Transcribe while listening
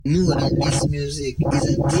know that this music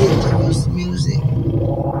is a dangerous music.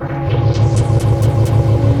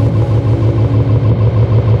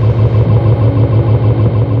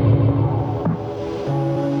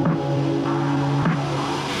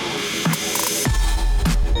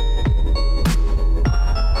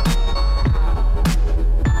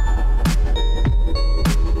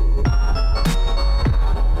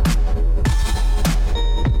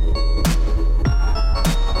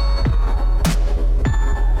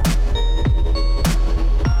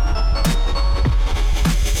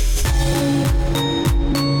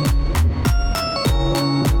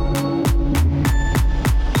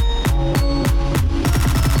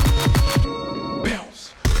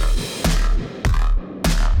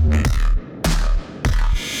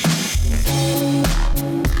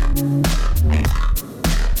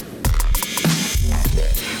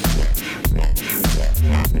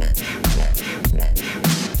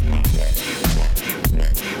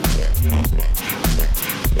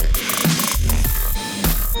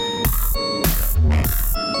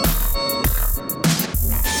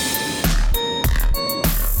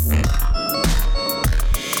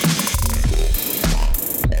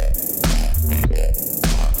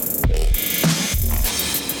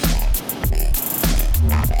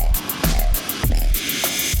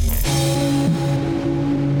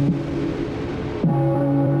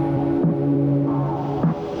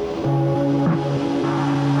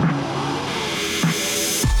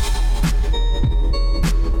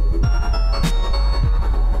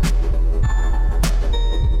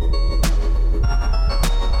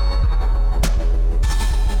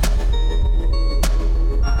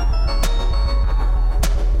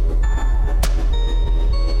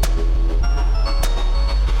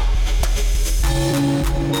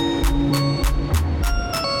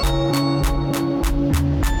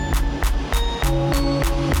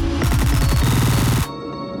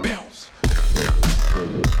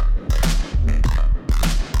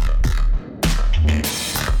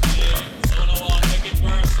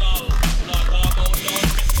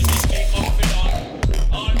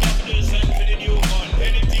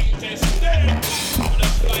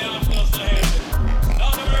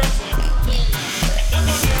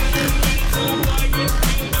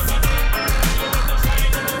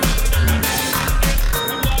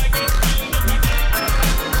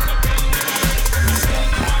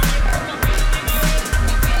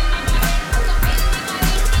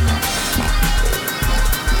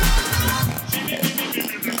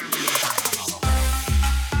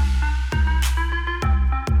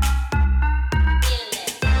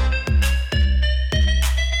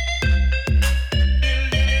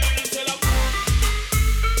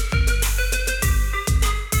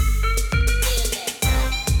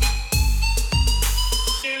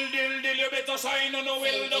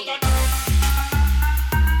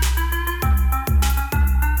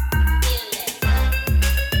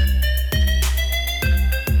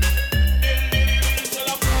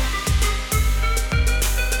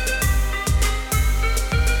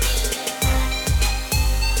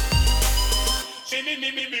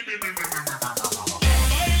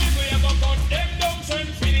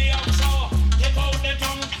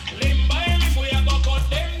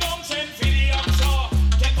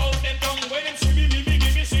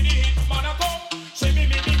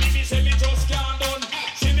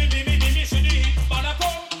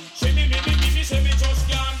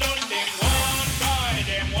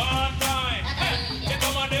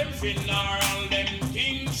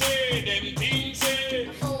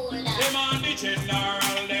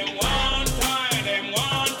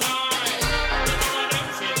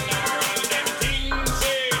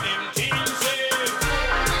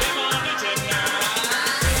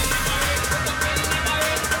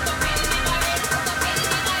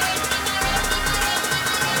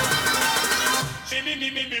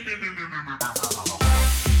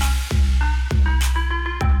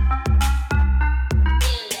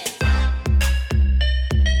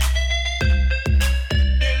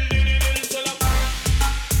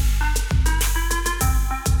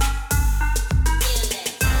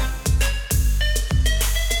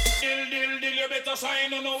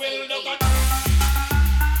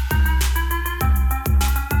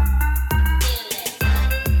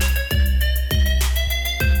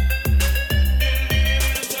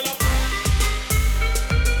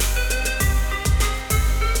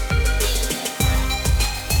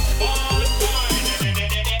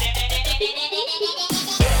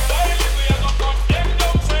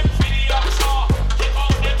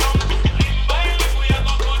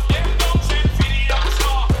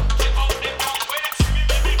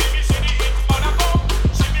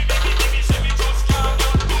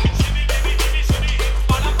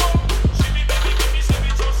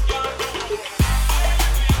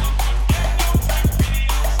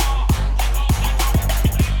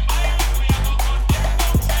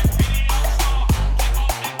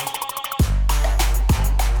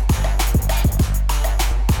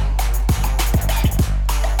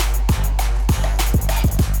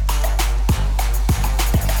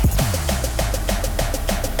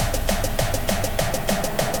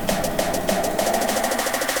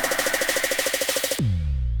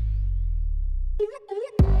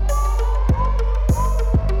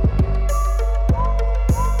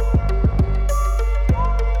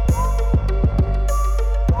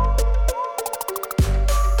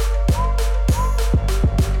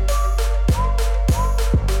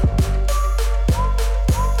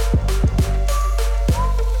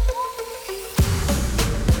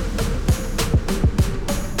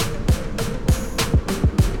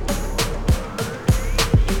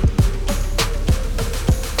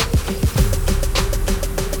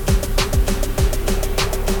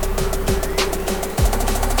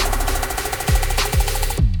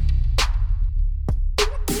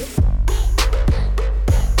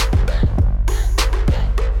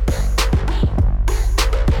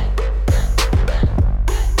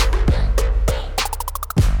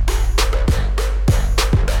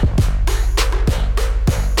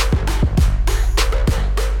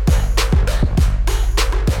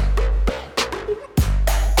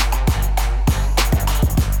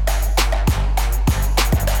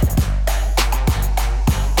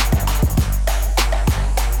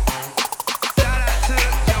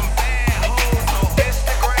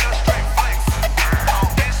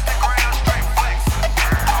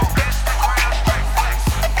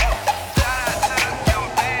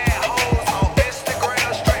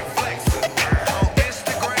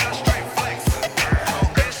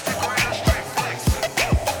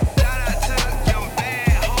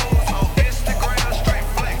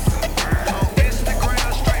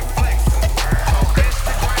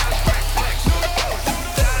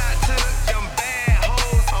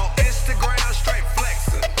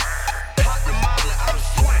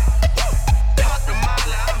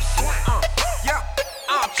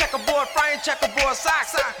 checkerboard frame, checkerboard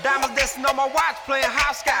socks. Diamonds dancing on my watch, playing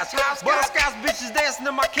hopscotch. Butterscotch bitches dancing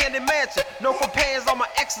in my candy mansion. No companions on my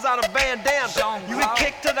exes out of bandana. You get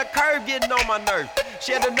kicked to the curb, getting on my nerves.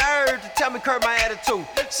 She had the nerve to tell me curb my attitude.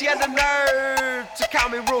 She had the nerve to call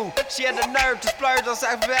me rude. She had the nerve to splurge on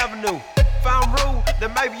South Avenue. If I'm rude,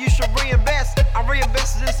 then maybe you should reinvest. I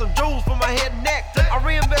reinvested in some jewels for my head and neck. I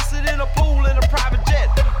reinvested in a pool and a private jet.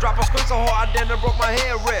 Drop a screen so hard, then I broke my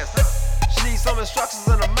headrest. She needs some instructions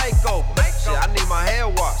and a makeover. Shit, I need my hair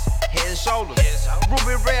washed, head and shoulders.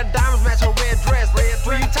 Ruby red diamonds match her red dress.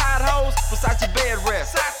 For you tired hoes, Versace bed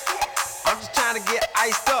rest. I'm just trying to get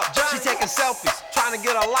iced up. She taking selfies, trying to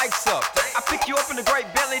get her likes up. I pick you up in a great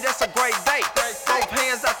Bentley, that's a great date. Both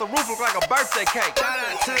hands out the roof look like a birthday cake. Shout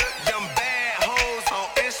out to them bad hoes on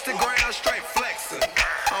Instagram, straight flexing.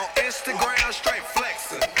 On Instagram, straight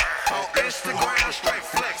flexing. On Instagram, straight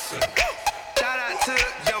flexing. Shout out to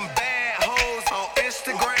them bad hoes on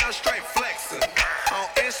Instagram, straight flexing. On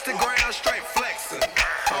Instagram, straight flexing.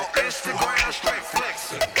 On Instagram, straight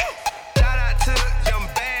flexing. Shout out to them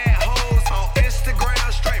bad hoes on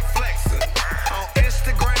Instagram, straight flexing. On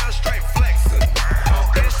Instagram, straight flexing. On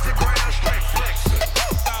Instagram, straight flexing.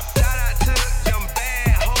 Shout out to them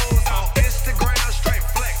bad hoes on Instagram, straight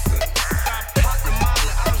flexing. Hot the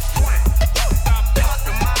molly, I'm swing. Hot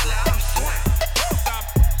the molly, I'm swing.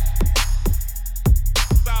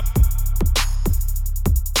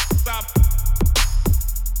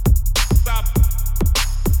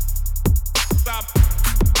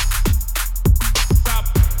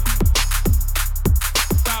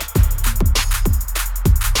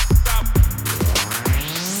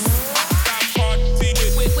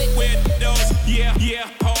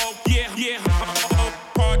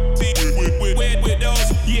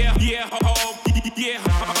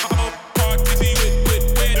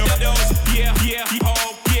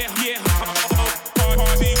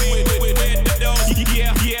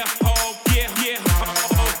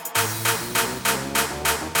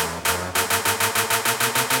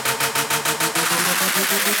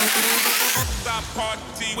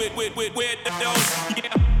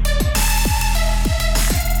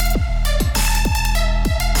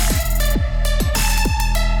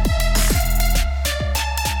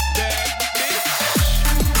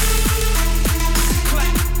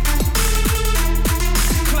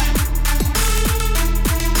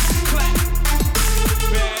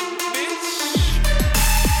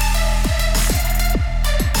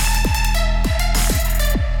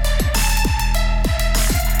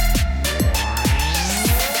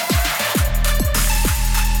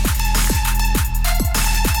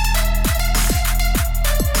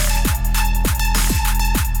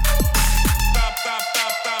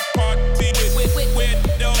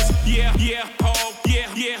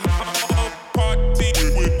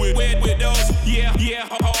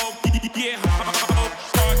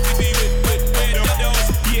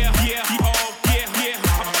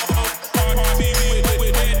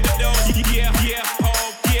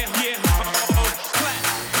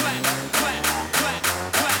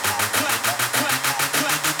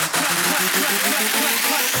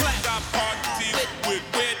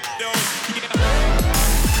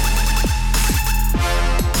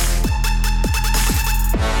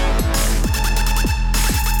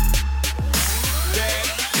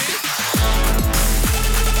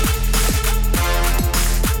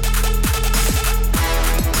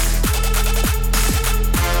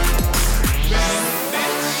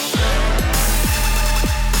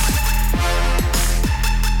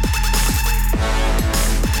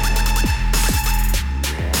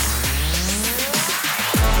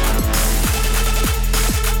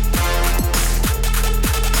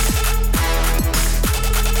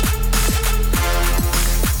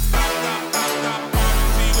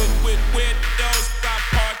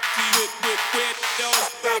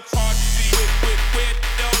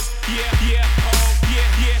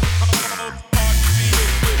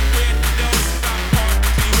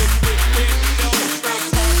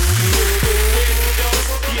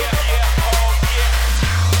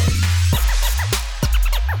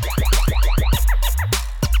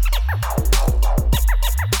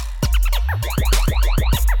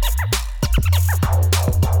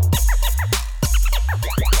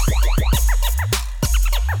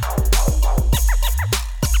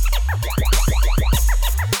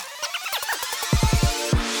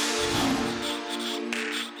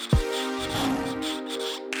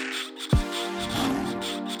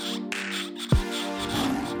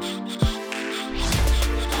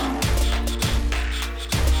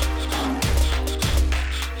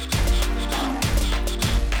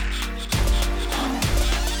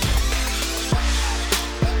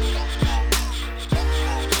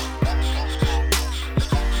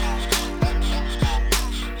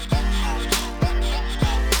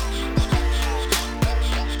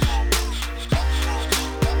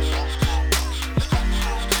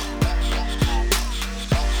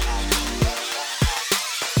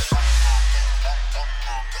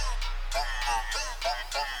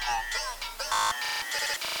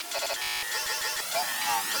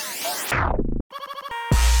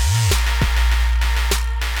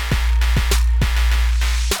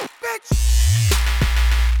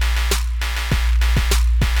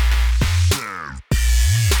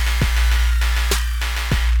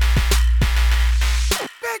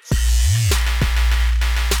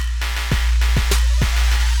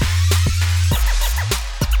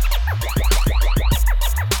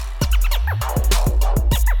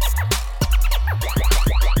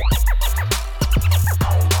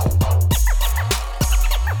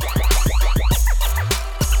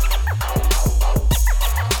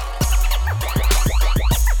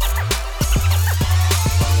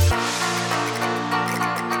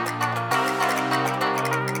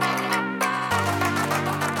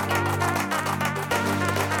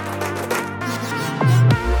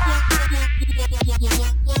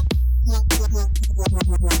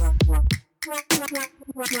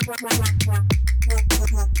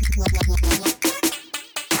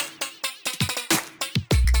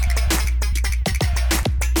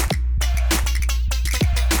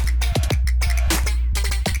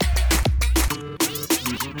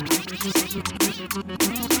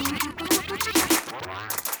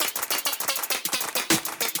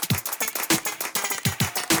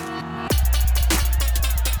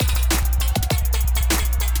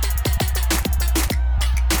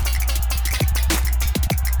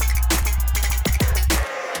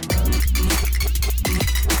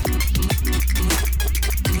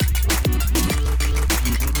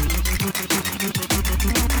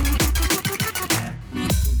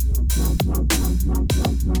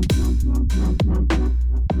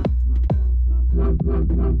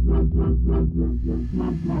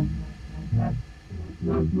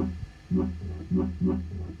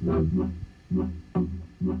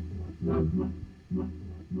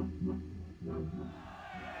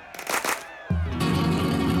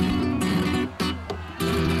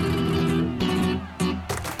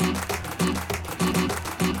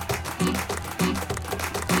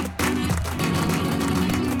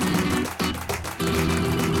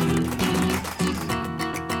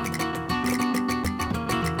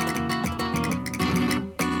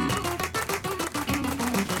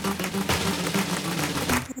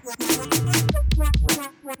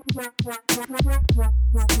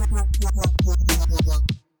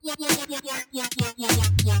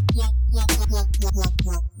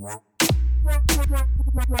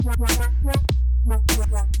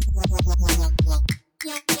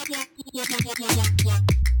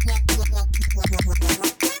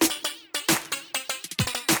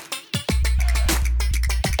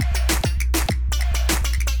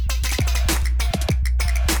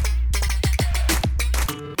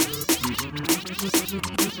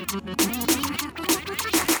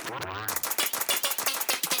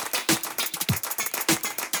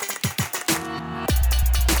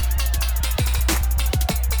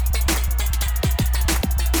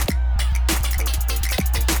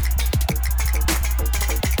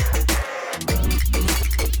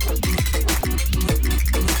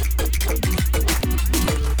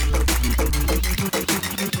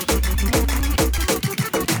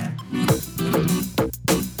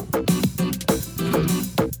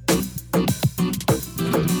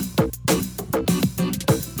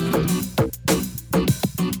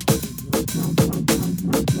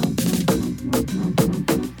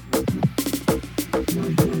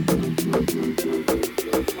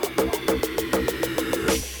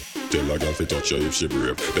 If she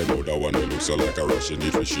brave, they know that one that looks so like a rush, she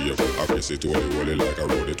need to shave. I guess it only like a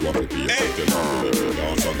road, it want to be a tell her to let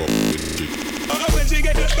dance and go with it. When she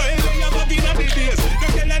get the style, they are walking on the days. The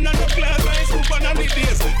girl and the class, I scoop on the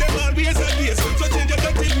days. Them always a case, so change your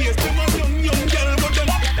dirty ways. Them a young girl, but them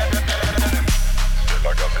Tell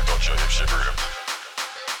a girl to touch her if she brave.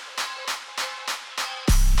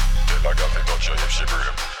 Tell a girl to touch her if she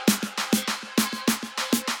brave.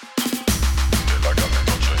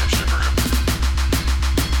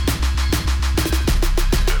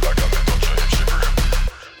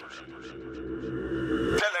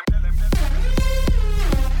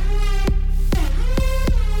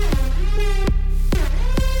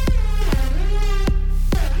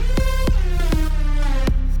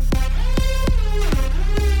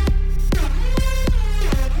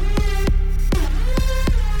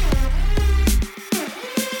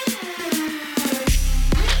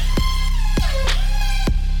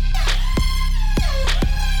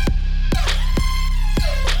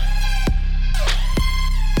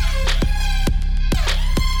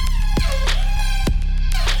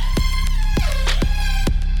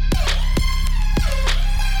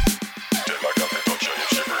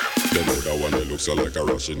 So like a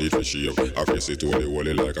rush, she need to shave. I face it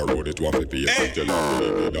only like a road, it want to pay. Tell her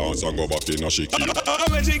to dance and go back in a she key.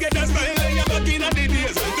 When she get the style, they are walking on the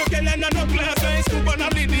days. The girl and the class, I scoop on the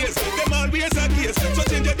days. Them always a case, so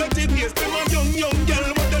change your dirty ways. Them a young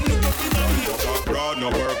girl, but them look up in a way. Broad no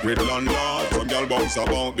work with landlord. Some girl bounce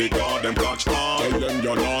about because them catch on. Tell them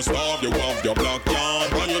you're not starved, you have your black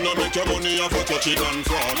yard. And you know make your money off of touching and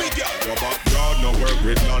fraud. Your backyard no work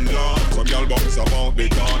with landlord. Some girl bounce about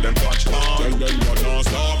because them catch on. Tell them you're not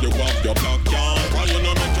starved, you have your black yard. And you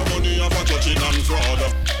know make your money off of touching and fraud.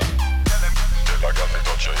 Tell a girl to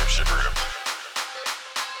touch her if she brave.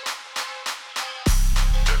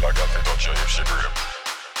 Tell a girl to touch her if she brave.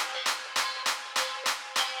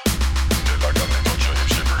 Tell a girl to touch her if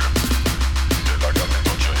she brave. Tell a girl to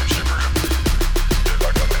touch her if she brave. Tell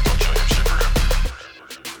a girl to touch her if she brave.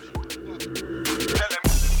 Tell him.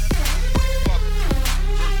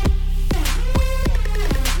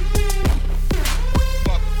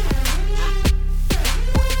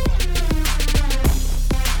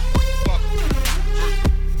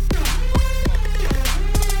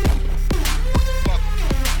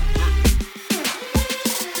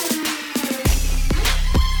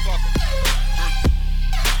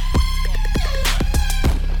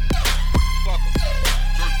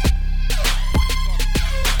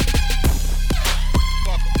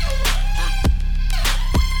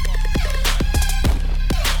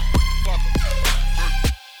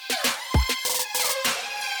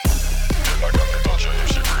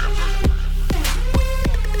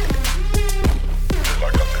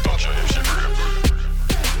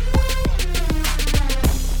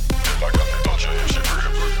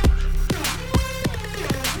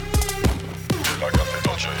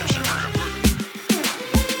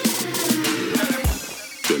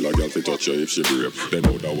 fi touch her if she brave. Then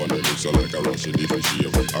know that one that looks like a rush, she need to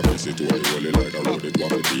shave. I press it to the rolling like a road, it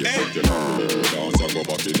want to be. You know, dance and go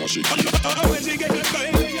back in a shit. When she get the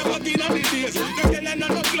style, then you back in on the days. The girl and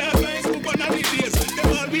no class, I scoop on the days.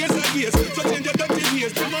 Them always a case, so change your dirty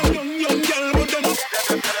ways. Them a young girl, but them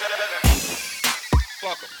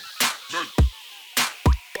Fuck 'em.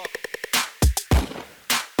 Fuck 'em.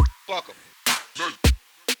 Fuck 'em.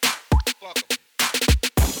 Fuck 'em.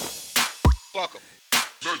 Fuck 'em. Fuck 'em.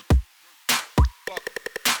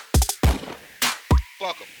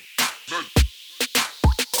 Fuck 'em. Fuck 'em.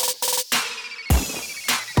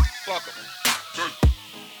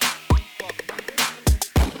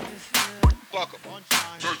 Fuck 'em.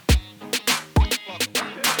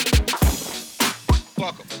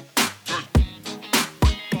 Fuck 'em.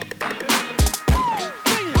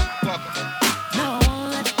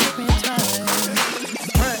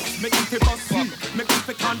 make them fi bossy, make them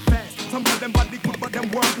fi confess. Some of them body good, but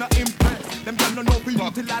them work not impressed. Them girl no know we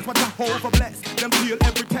utilize what Jehovah bless. Them feel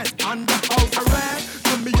every test under house arrest.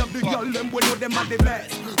 Some me of the girl, them we know them are the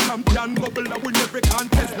best. Champion bubble up with every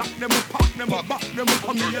contest. Lock them up, pop them up, back them up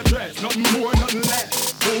on the address. Nothing more, nothing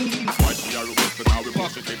less. Boom. Why she a request, but now we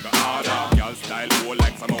push it in the order. Girl style old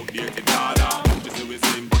like some outdated dada. Just see we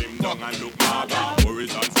slim, trim down and look maga.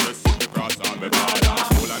 Worries and stress, the cross on me border.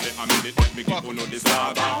 Hold on a minute, let me give you no this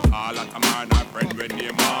saga. All at a man, our friend when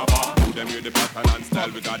they marva. Do them hear the pattern and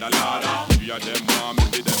style, we got a ladder. Three of them want me,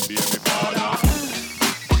 be them baby father.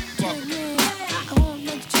 Take me, I won't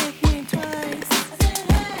let you trick me twice.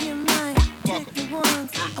 You might trick me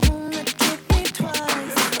once, I won't let you trick me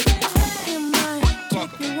twice. You might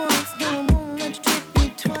trick me once, no, I won't let you trick me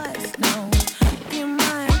twice. No, you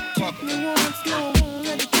might trick me once, no, I won't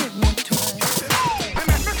let you trick me twice. Them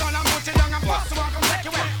make me call and put it down and pass the walk and take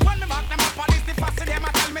you away. When them back them up on this, the fast them a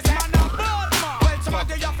tell me say, man, I'm bold, man. Well,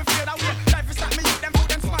 somebody you have to feel that way. Life is like me, you them food,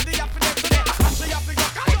 them somebody you have to dead today. Actually, you have to go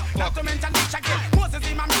college, not to mention teach again. Moses,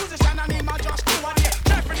 him a musician and him a just do a day.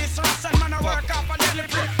 Try for this Russian man, I work off a daily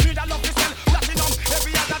pray. Need a love to sell, platinum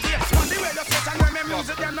every other day. On the radio station when me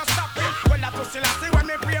music, them not stopping. Well, I to still I see when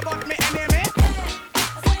me pray about me enemy.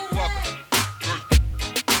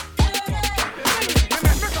 Me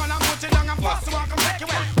make me call and put it down and pass the walk and take you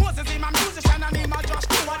away. Moses, him a musician and him a just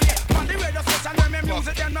do a day. On the radio station when me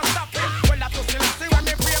music, them not stopping. Well, I to still I see when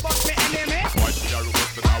me pray about me enemy. Why she a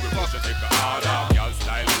request, but now we push it in the order. Girl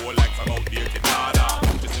style old like some outdated dada.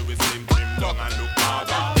 Just see we slim, trim down and look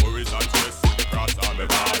maga. Worries and stress, the cross on me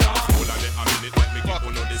border. Hold on a minute, let me give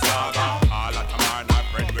you no this saga. All at a man, our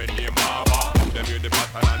friend when they marva. Do them hear the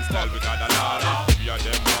pattern and style, we got a ladder. Three of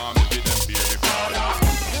them want me, be them baby father.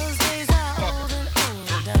 Those days are old and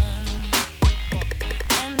overdone.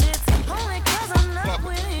 And it's only 'cause I'm not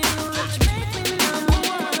with you that you make me number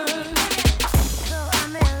one. Though I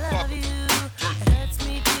may love you, it hurts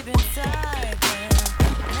me deep inside.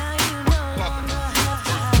 Now you no longer have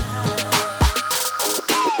the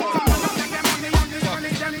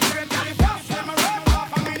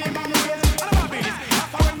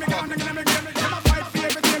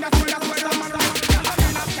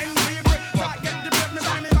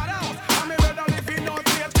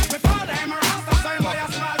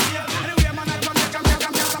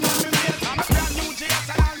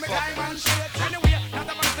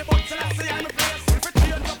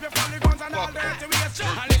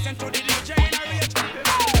Listen to the DJ and I rage. I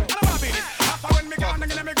don't wanna be this. Half when me gone,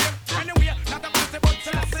 then me grave. Anyway, not a pussy, but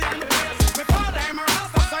till I see I'm the place. Me father, I'm a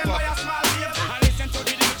rasta, so I'm by a small wave. I listen to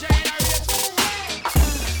the DJ and I rage.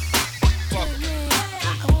 Take me,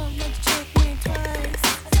 I won't let you trick me twice.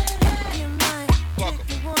 You might trick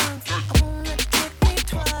me once, I won't let you trick me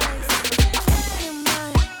twice. You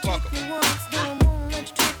might trick me once, no, I won't let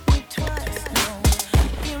you trick me twice. No,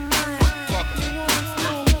 you might trick me once,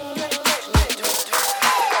 no, I won't let you trick me twice.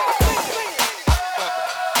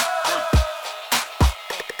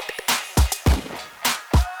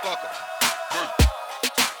 Fuck 'em. Fuck 'em.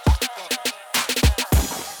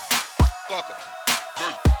 Fuck 'em.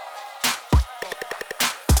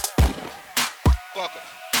 Fuck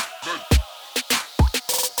 'em.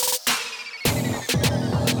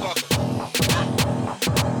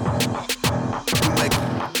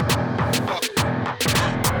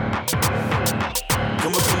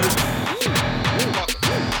 Coming from the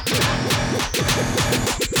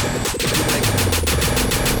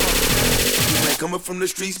coming from the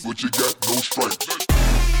streets, But you got no strength.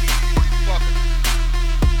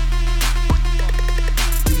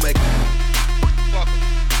 you make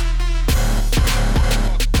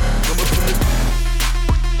coming from the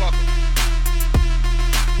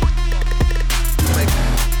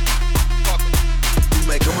you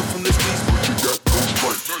make coming from the streets, But you got no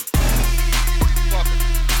strength.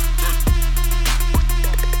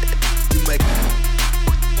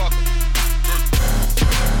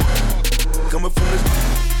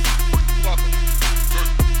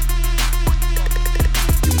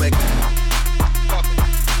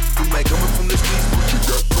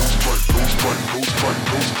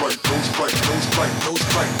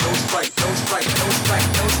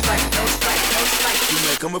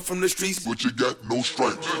 coming from the streets, but you got no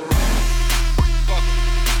stripes.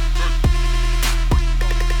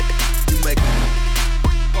 You make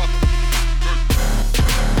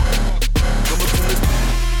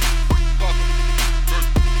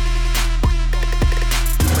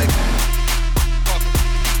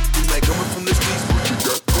coming from the streets, but you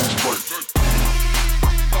got no stripes.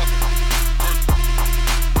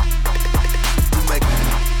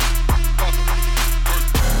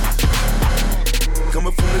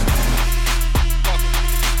 Coming from the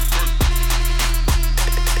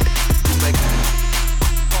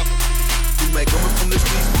coming from the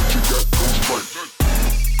streets, but you got no stripes.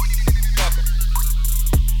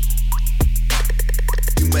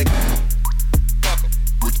 You make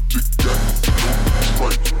but you got no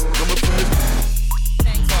stripes. Coming from the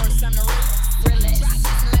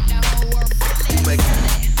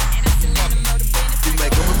you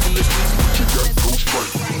make coming from the streets, but you got no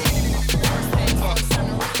stripes.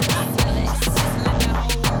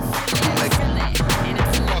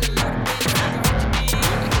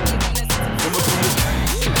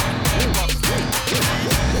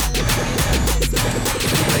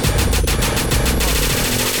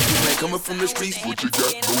 Coming from the streets, but you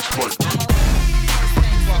got no stripes.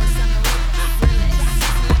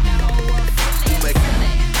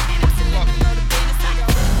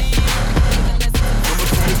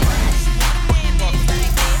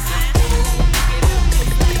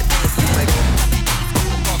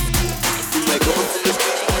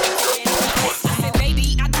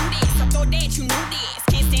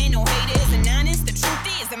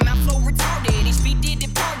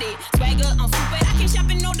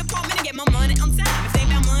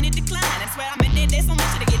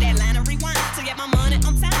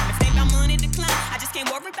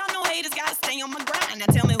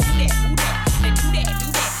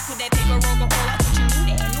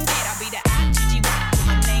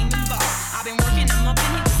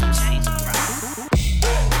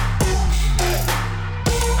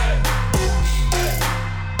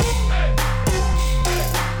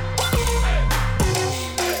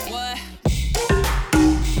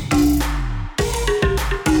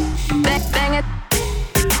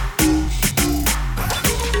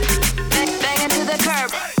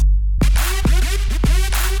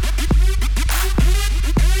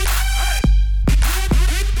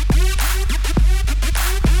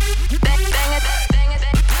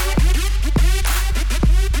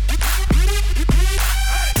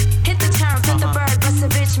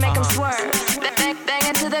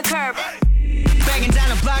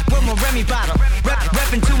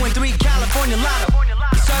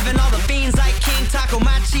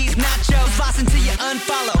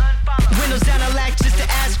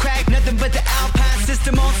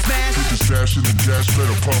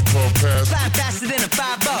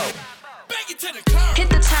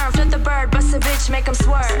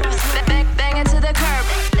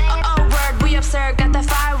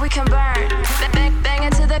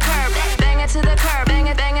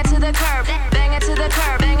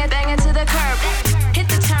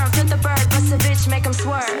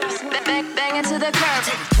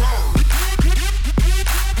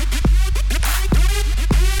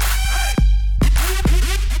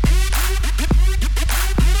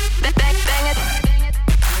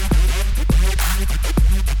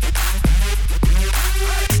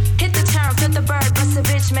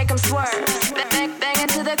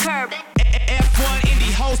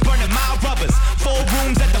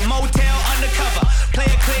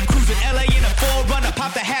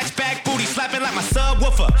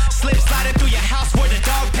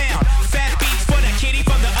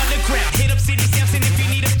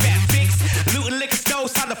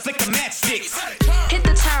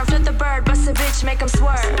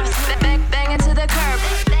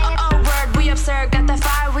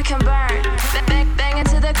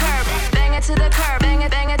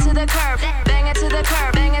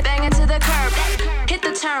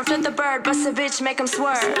 Make 'em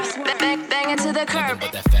swerve, bang into the curb.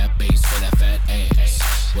 But that fat bass for that fat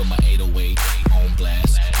ass. With my 808 on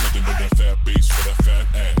blast. Nothing but that fat bass for that fat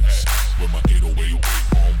ass. With my 808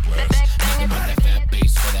 on blast. Nothing but that fat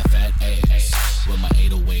bass for that fat ass. With my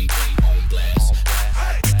 808 on blast.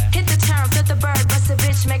 Hit the turn, flip the bird, bust a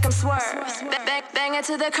bitch, make 'em swerve, bang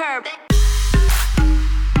into the curb.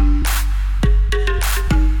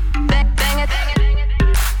 Bang it.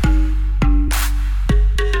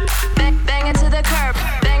 Bang it to the curb,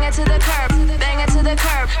 bang it to the curb, bang it to the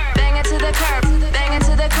curb, bang it to the curb, bang it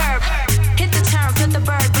to the curb. Hit the turn, flip the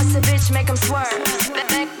bird, bust a bitch, make 'em swerve.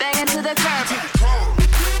 Bang it to the curb.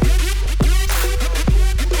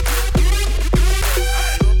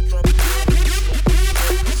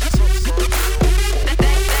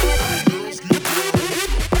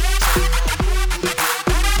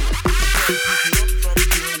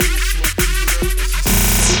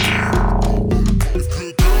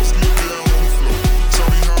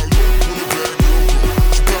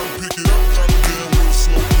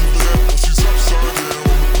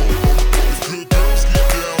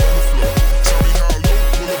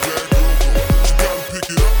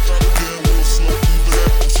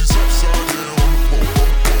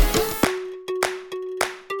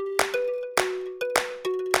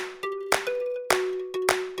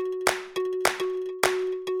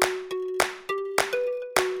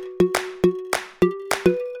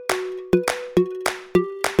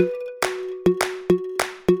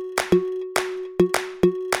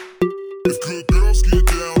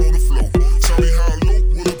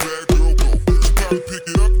 try to pick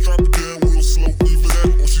it up, drop it down real slow. Either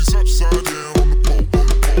that or she's upside down on the pole.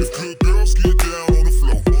 If good girls get down on the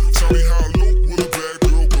floor, tell me how low will a bad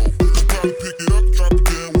girl go? She probably pick it up, drop it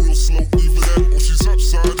down real slow. Either that or she's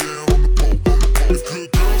upside down on the pole. If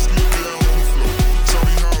good girls get down on the floor, tell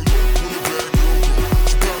me how low will a bad girl go?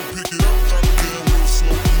 She probably pick it up, drop it down real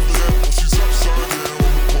slow. Either that or she's upside down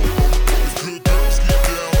on the pole. If good girls get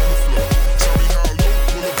down on the floor, tell me how low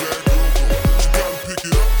will a bad girl go? She probably pick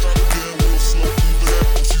it up, drop it down real slow. Either that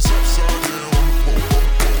or she's upside down on the pole.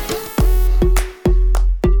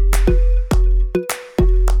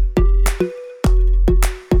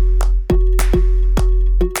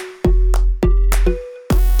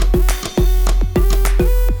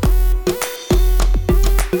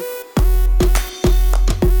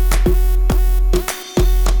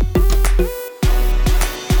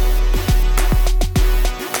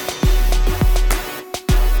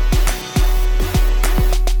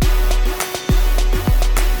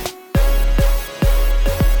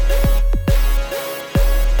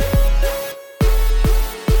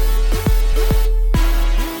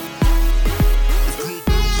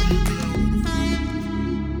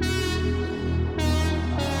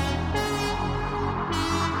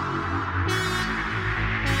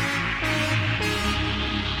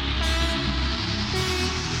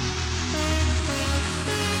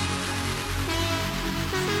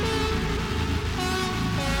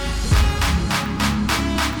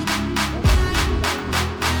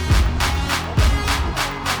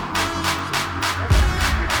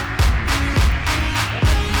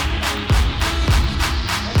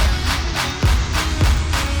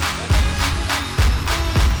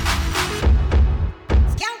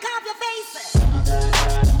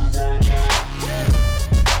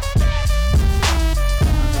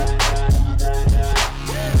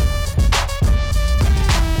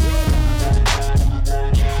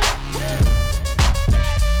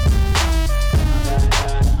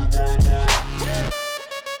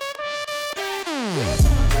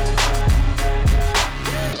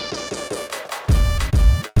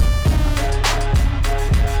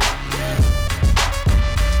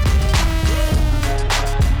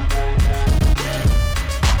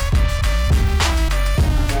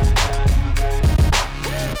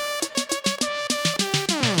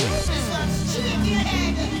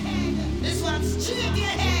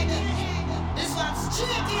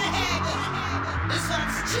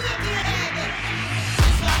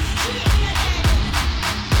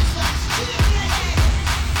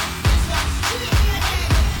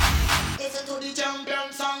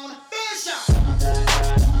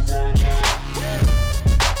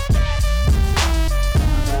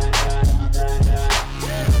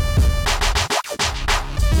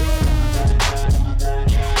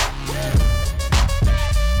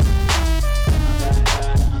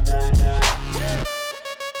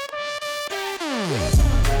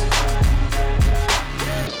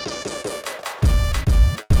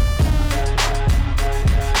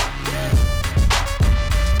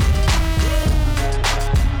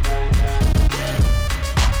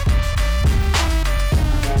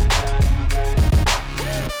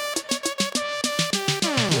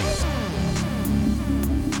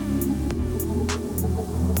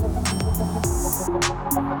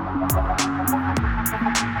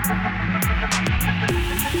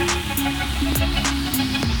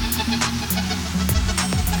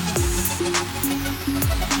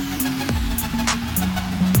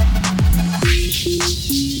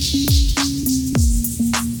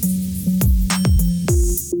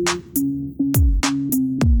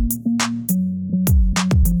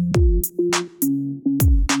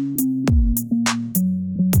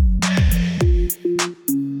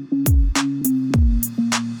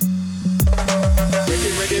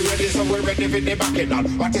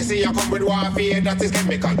 What you see, I come with warfare, that is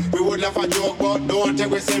chemical. We would love a joke, but don't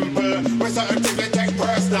take it simple. We certain things we take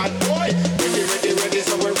personal. Boy, ready,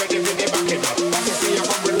 so we're ready for the backing up. What you see, I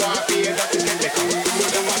come with warfare, that is chemical. We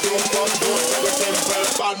would love a joke, but don't take it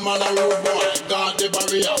simple. Bad man a rude boy, guard the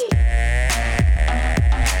barrier.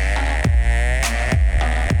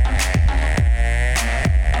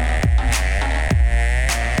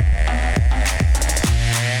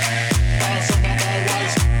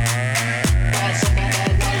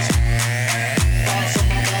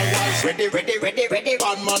 Ready,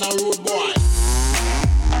 bad man a rude boy.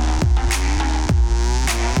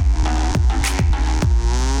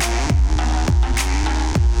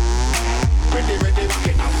 Ready, back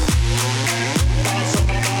it up. Pass up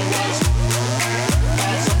on my rice.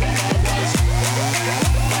 Pass up on my rice.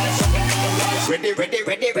 Pass up on my rice.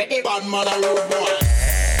 Ready, bad man a rude boy.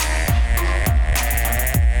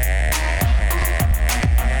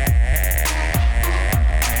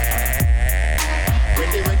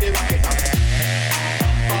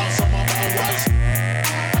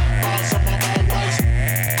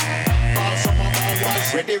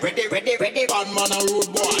 man a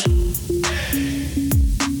rude boy.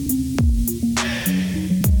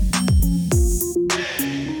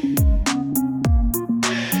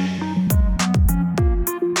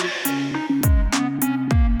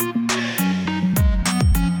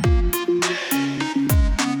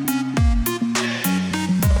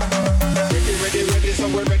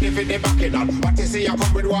 What you see, I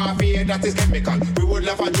come with warfare that is chemical. We would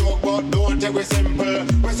love a joke, but don't take it simple.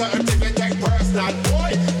 We're certain things we take personal.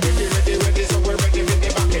 Boy, ready, so we're ready for the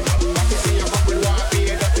backing up. What you see, I come with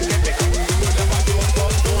warfare that is chemical. We would love a joke,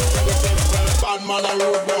 but don't take it simple. Bad man a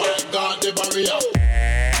rude boy, got the barrier.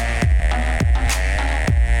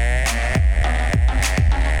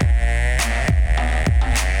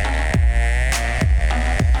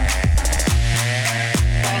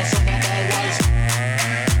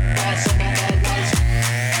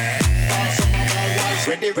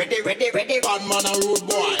 Ready, bad man a rude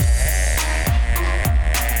boy.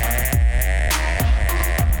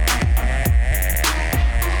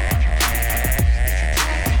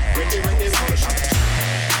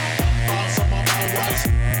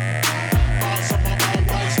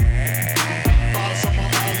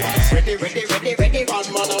 Ready, bad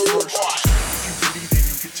man a rude boy.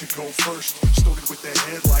 To go first, started with that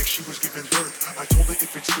head like she was giving birth. I told her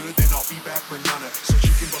if it's good, then I'll be back banana, so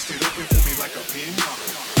she can bust it open for me like a pinata.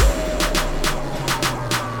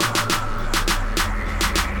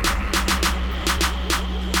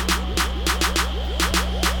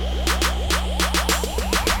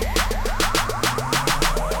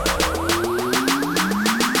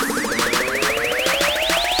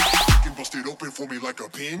 She can bust it open for me like a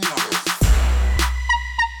pinata.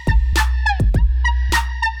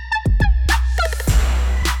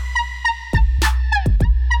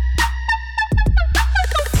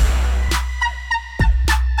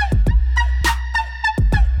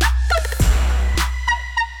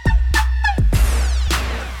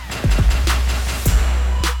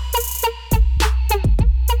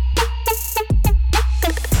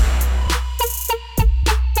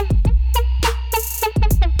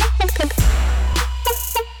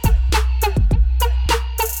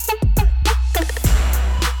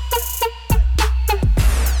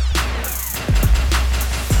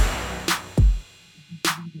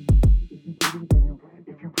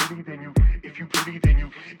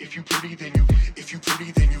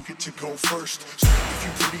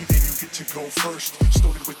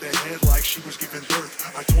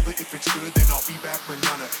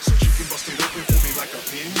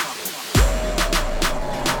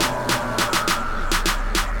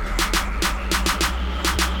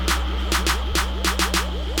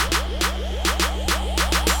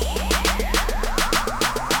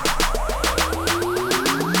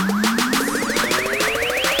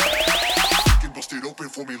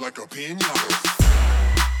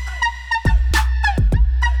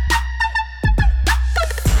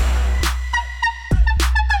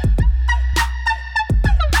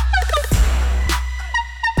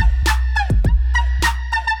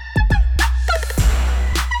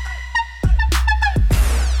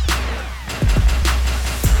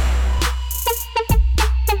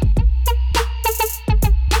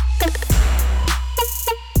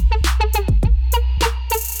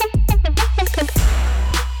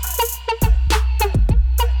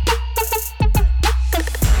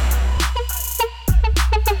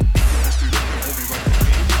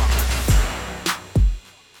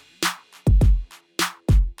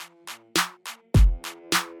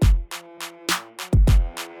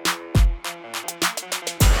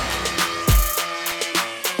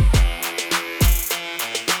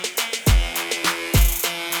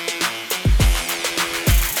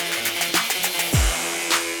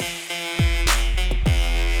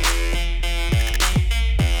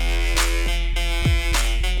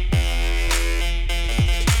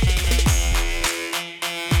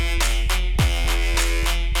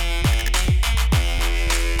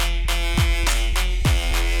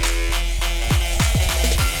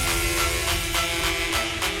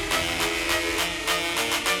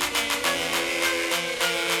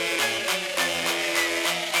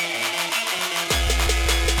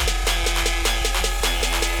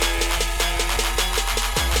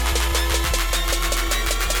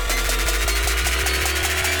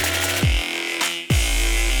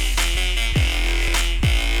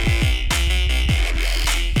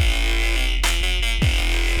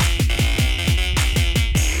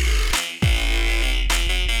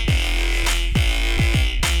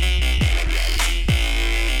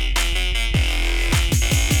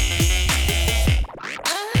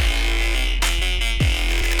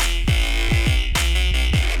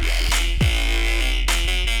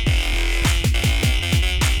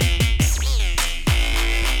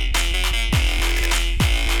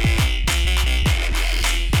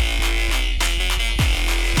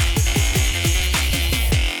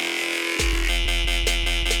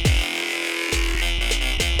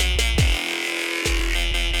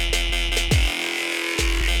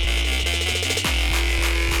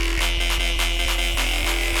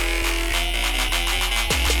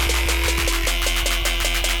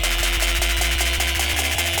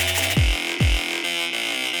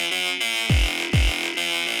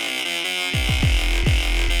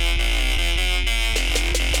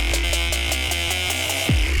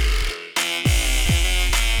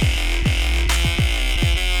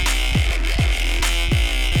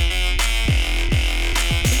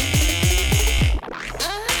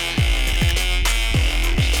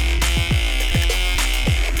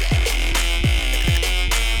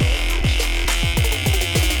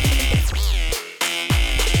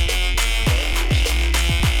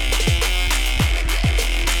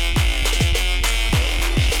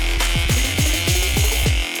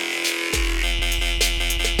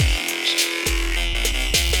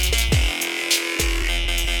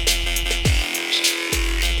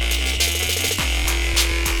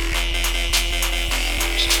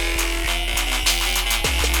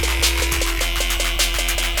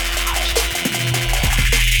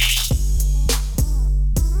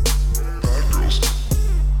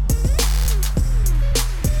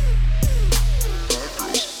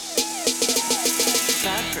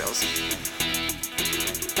 bad girls,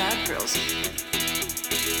 bad girls,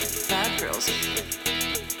 bad girls, bad girls,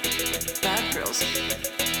 bad girls, bad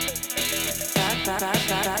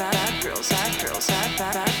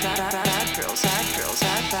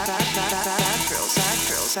girls, bad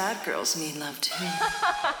girls, bad girls need love too.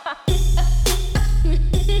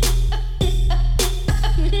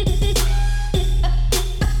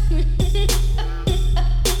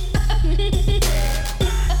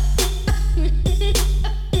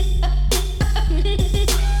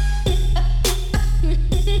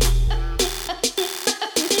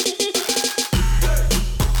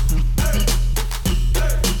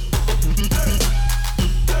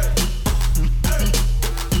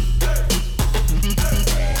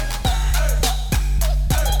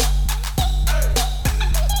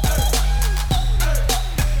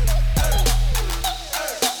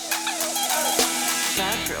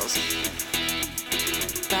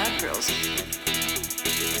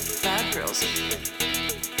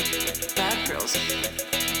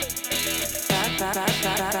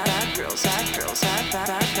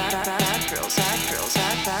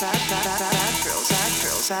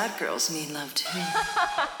 Bad girls need love too.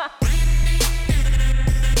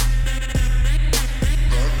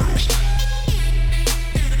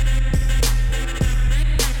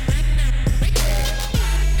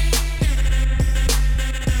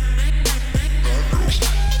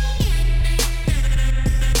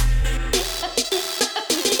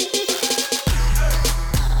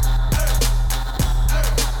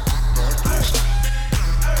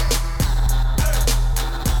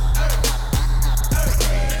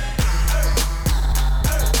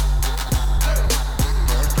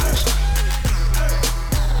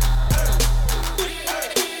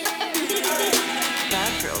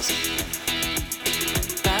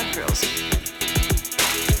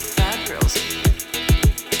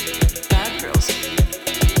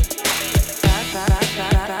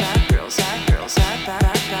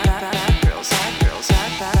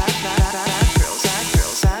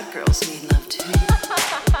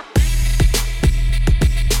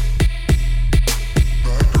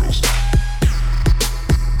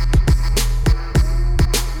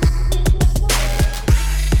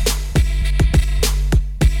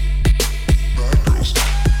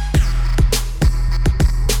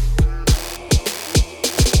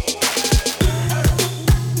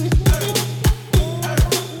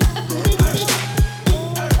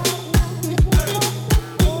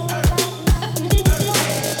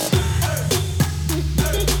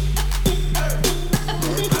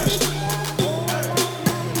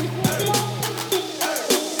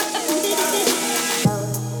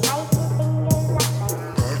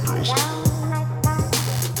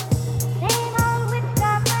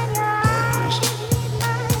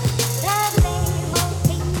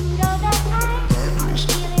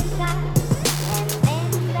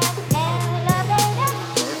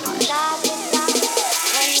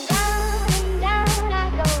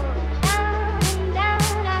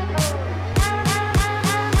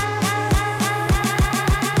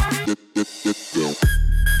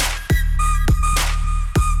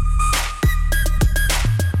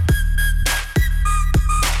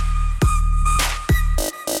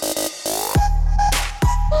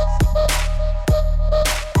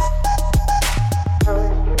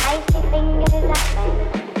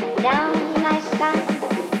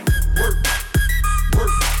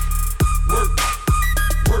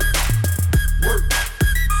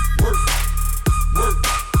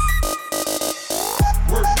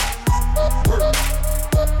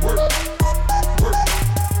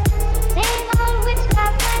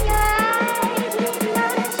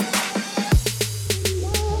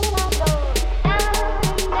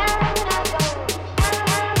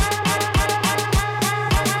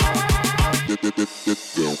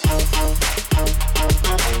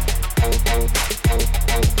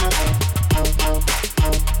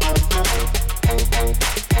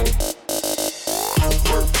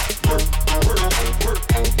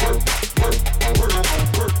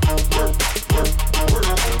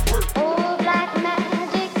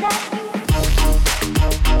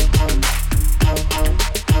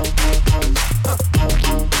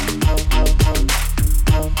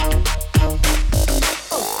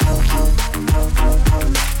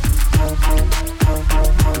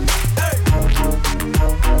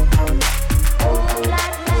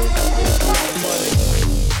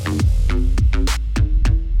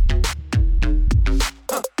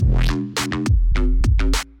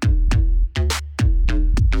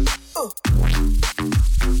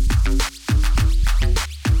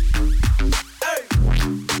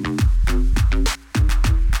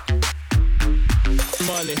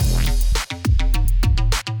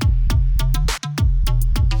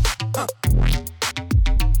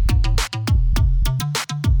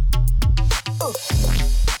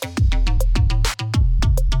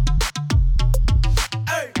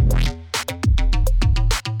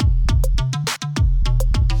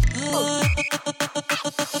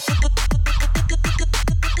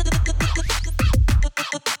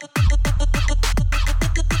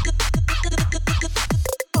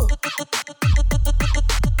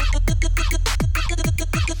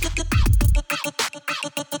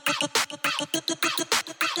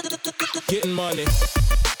 Getting money.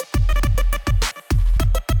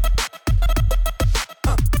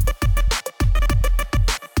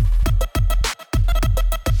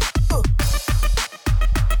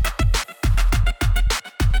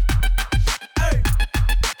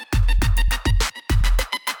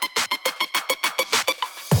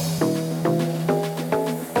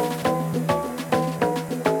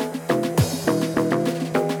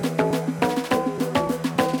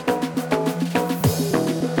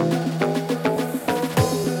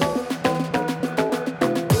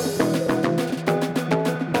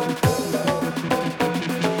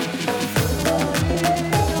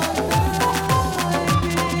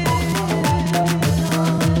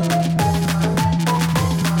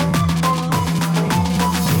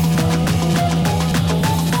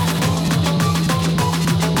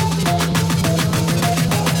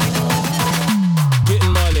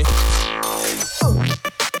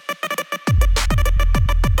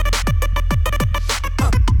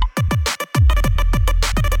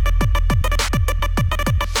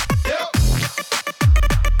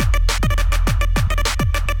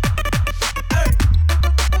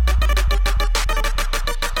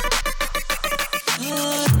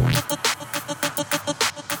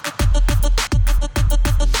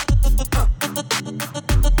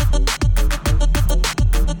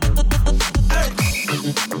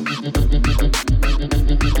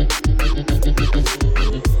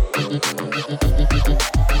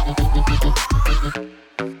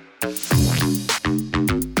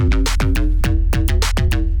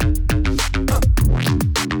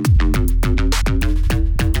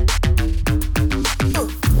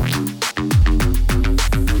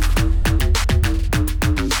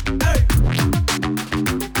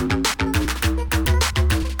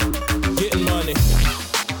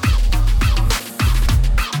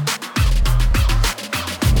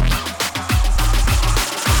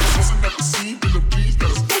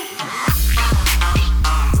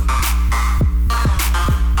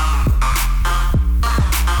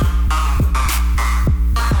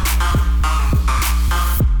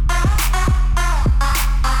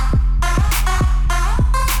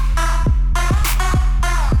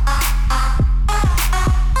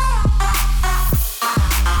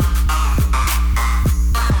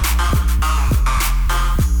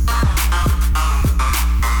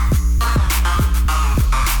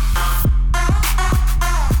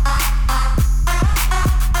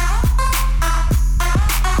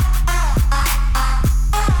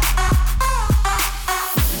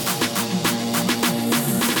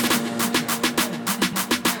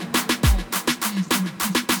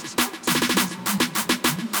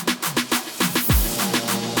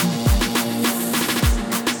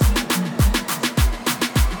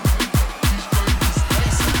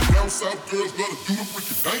 girls gotta do the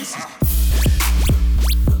freaking dances.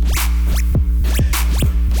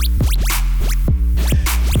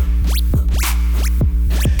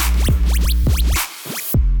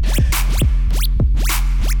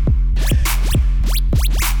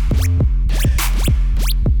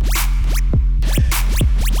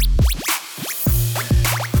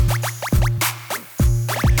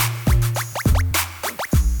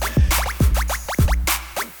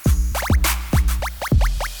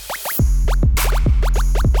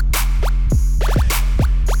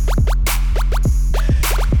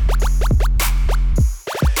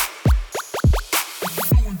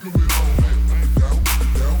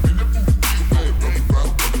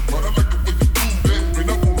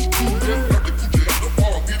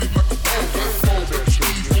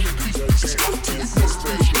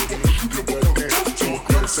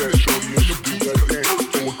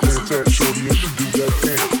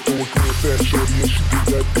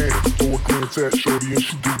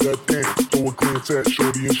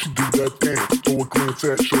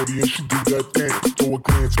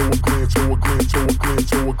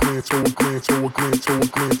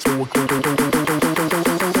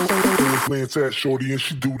 Shorty and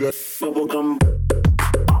she do that. Bubblegum.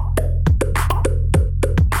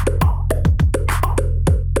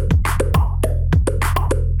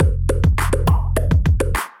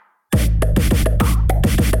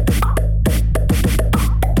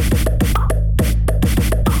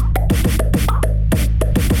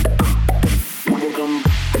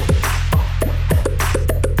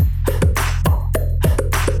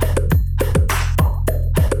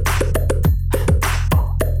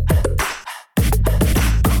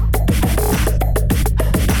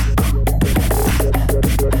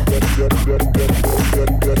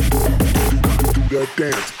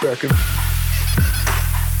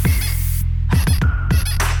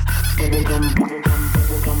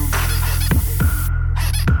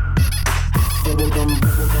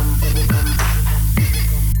 Bubblegum.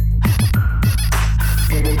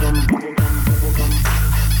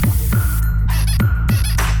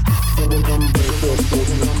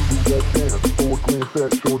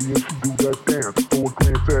 shorty and she do that dance. Throw a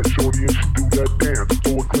glance at shorty and she do that dance.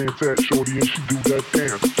 Throw a glance at shorty and she do that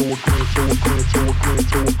dance. Throw a glance, throw a glance, throw a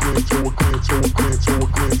glance, throw a glance, throw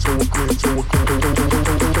a glance, throw a glance, throw a glance, throw a glance, throw a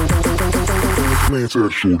glance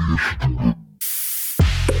at shorty and she do that.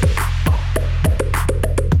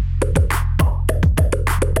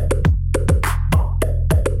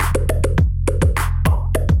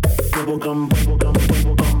 Bubblegum, bubblegum,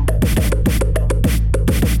 bubblegum.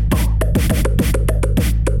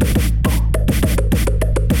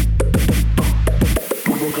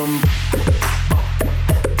 Bubblegum.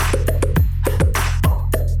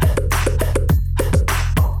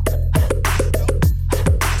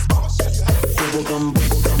 Bubblegum, bubblegum,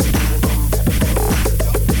 bubblegum.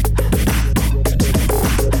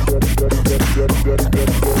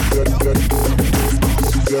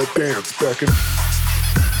 That dance back in.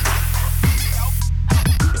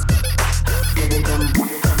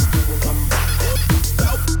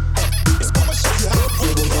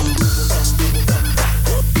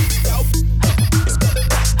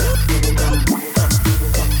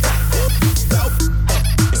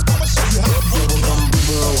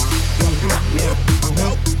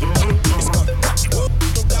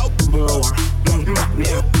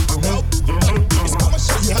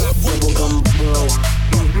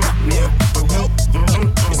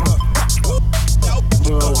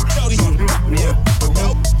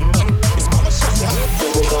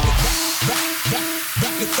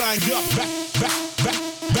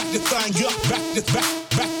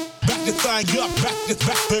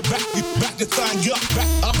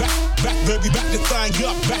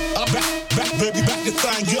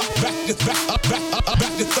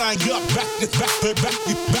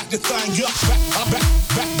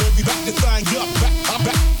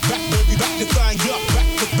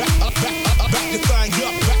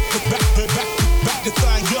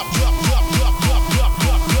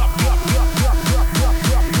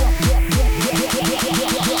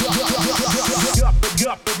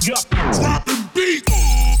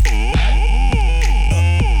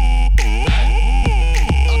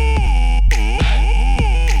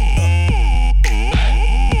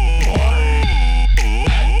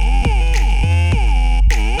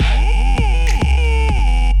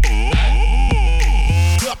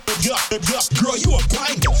 Girl, you a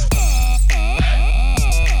grinder.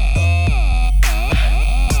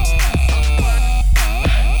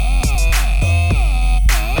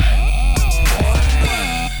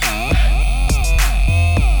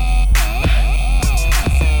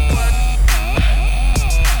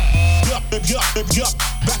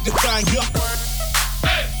 Back the thing up.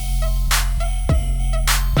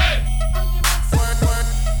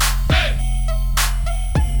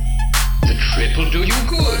 The triple do you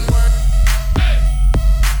good.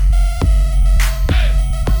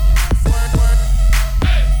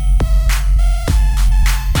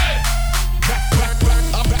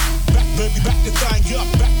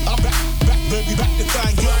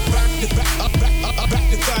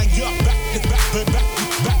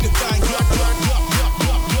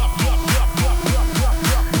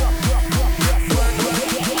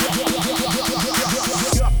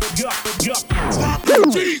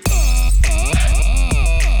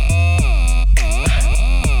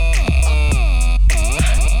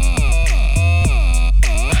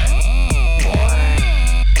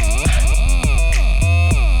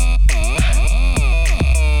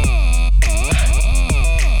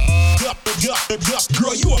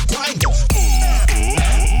 Girl, you a grinder.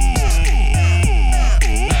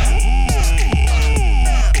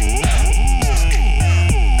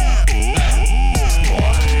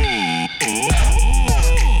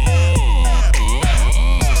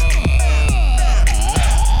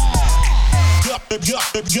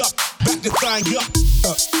 Back the thing up.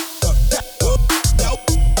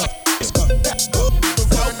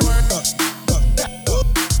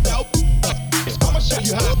 I'ma show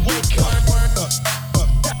you how it works.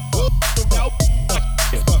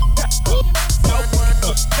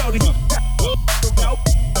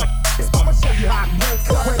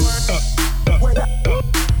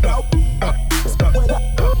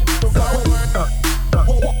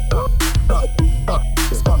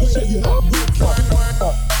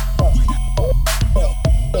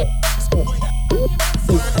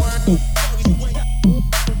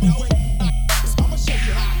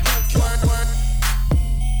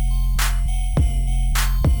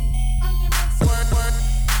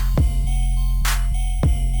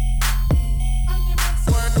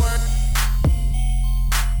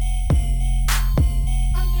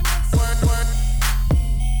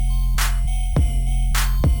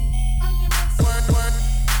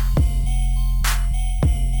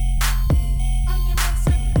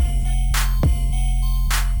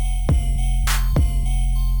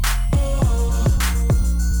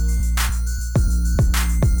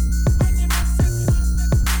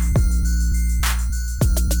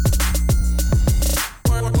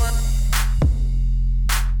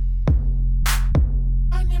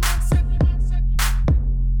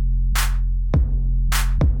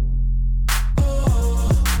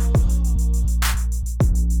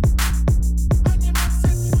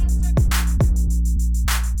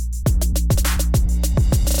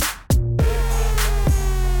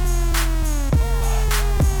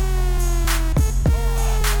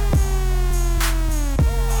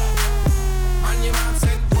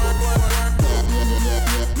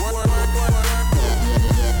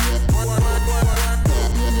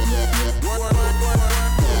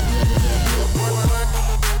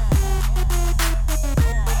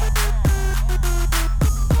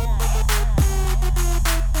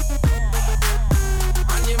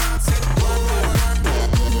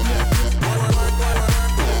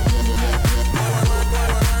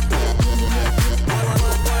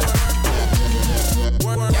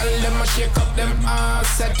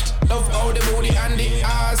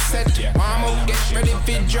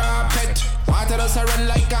 just a run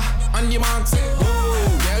like a on the marks.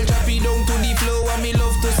 Girl, drop it down to the floor, and me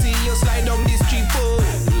love to see you slide down this street pole.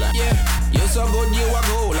 Yeah, you so good, you a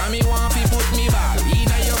goal, and me want to put me ball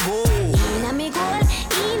inna your goal. Inna me goal,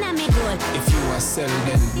 inna me goal. If you a sell,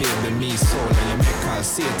 then baby me soul, and you make all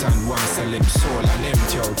Satan want sell him soul and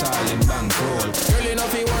empty out all him bankroll. Girl, you know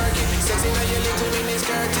fi work it, sexy na your little mini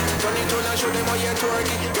skirt. Turn it on and show them how you twerk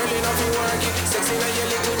it. Girl, you know fi work it, sexy na your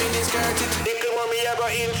little